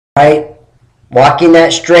right? Walking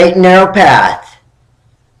that straight and narrow path.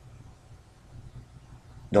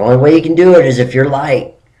 The only way you can do it is if you're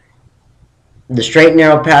light. The straight and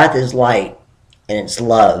narrow path is light, and it's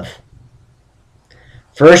love.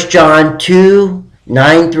 1 John 2,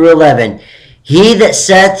 9 through 11. He that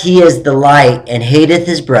saith he is the light and hateth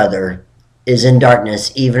his brother is in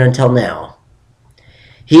darkness even until now.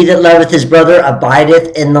 He that loveth his brother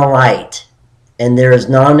abideth in the light, and there is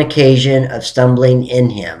not an occasion of stumbling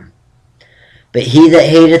in him. But he that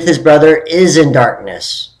hateth his brother is in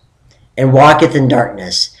darkness, and walketh in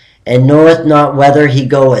darkness, and knoweth not whither he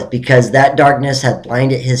goeth, because that darkness hath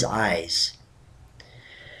blinded his eyes.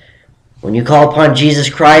 When you call upon Jesus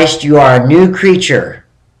Christ, you are a new creature,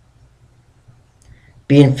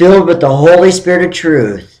 being filled with the Holy Spirit of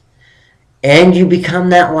truth, and you become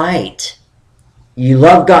that light. You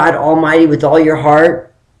love God Almighty with all your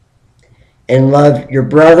heart, and love your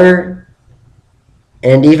brother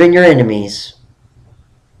and even your enemies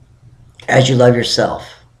as you love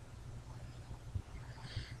yourself.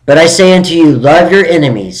 But I say unto you, love your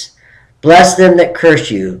enemies, bless them that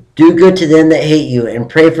curse you, do good to them that hate you, and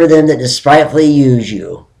pray for them that despitefully use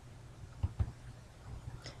you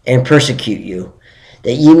and persecute you,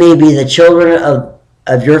 that ye may be the children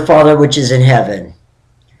of your Father which is in heaven.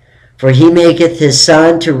 For he maketh his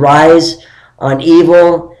sun to rise on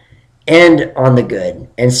evil and on the good,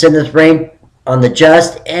 and sendeth rain on the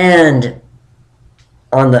just and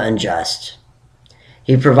on the unjust.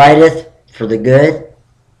 He provideth for the good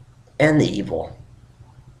and the evil.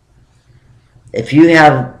 If you've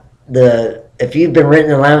been written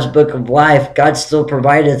in the Lamb's Book of Life, God still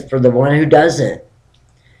provideth for the one who doesn't.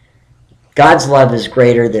 God's love is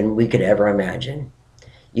greater than we could ever imagine.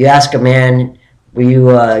 You ask a man, will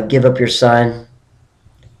you give up your son,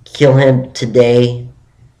 kill him today,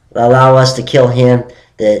 allow us to kill him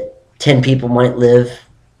that 10 people might live,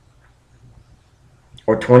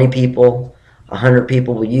 or 20 people, 100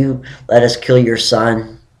 people? Will you let us kill your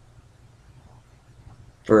son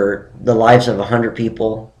for the lives of 100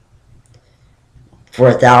 people? For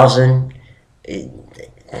 1,000?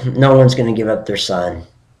 No one's going to give up their son.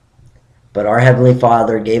 But our Heavenly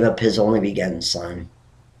Father gave up his only begotten Son,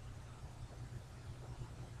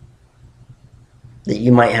 that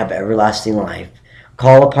you might have everlasting life.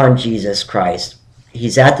 Call upon Jesus Christ.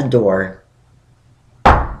 He's at the door.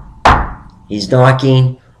 He's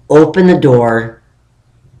knocking. Open the door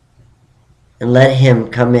and let him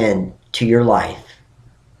come in to your life.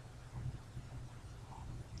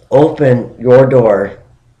 Open your door.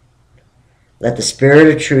 Let the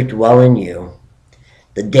Spirit of truth dwell in you.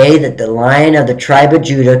 The day that the Lion of the tribe of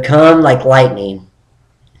Judah come like lightning,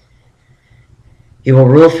 he will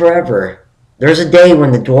rule forever. There's a day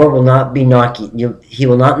when the door will not be knocking. He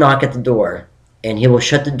will not knock at the door, and he will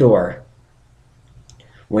shut the door.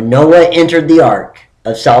 When Noah entered the ark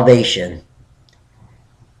of salvation,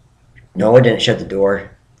 Noah didn't shut the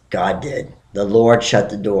door. God did. The Lord shut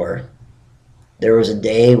the door. There was a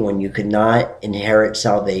day when you could not inherit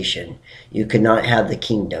salvation. You could not have the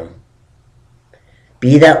kingdom.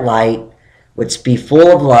 Be that light, which be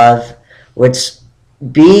full of love, which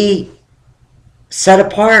be set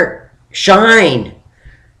apart, shine,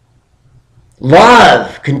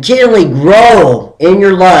 love, continually grow in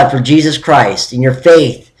your love for Jesus Christ, in your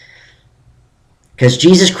faith. Because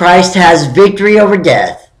Jesus Christ has victory over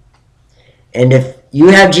death. And if you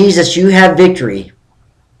have Jesus, you have victory.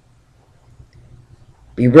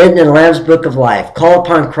 Be written in the Lamb's Book of Life. Call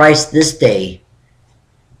upon Christ this day.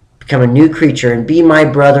 Become a new creature and be my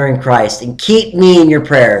brother in Christ. And keep me in your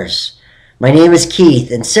prayers. My name is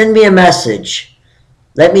Keith, and send me a message.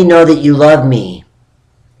 Let me know that you love me,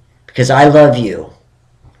 because I love you.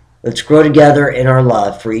 Let's grow together in our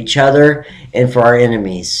love for each other and for our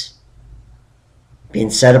enemies,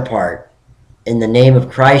 being set apart in the name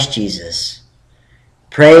of Christ Jesus.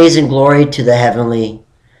 Praise and glory to the heavenly.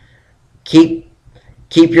 Keep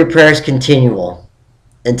your prayers continual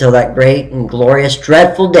until that great and glorious,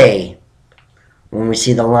 dreadful day when we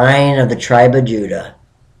see the Lion of the tribe of Judah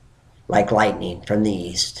like lightning from the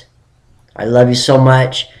east. I love you so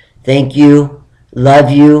much. Thank you.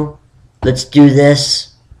 Love you. Let's do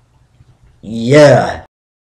this. Yeah.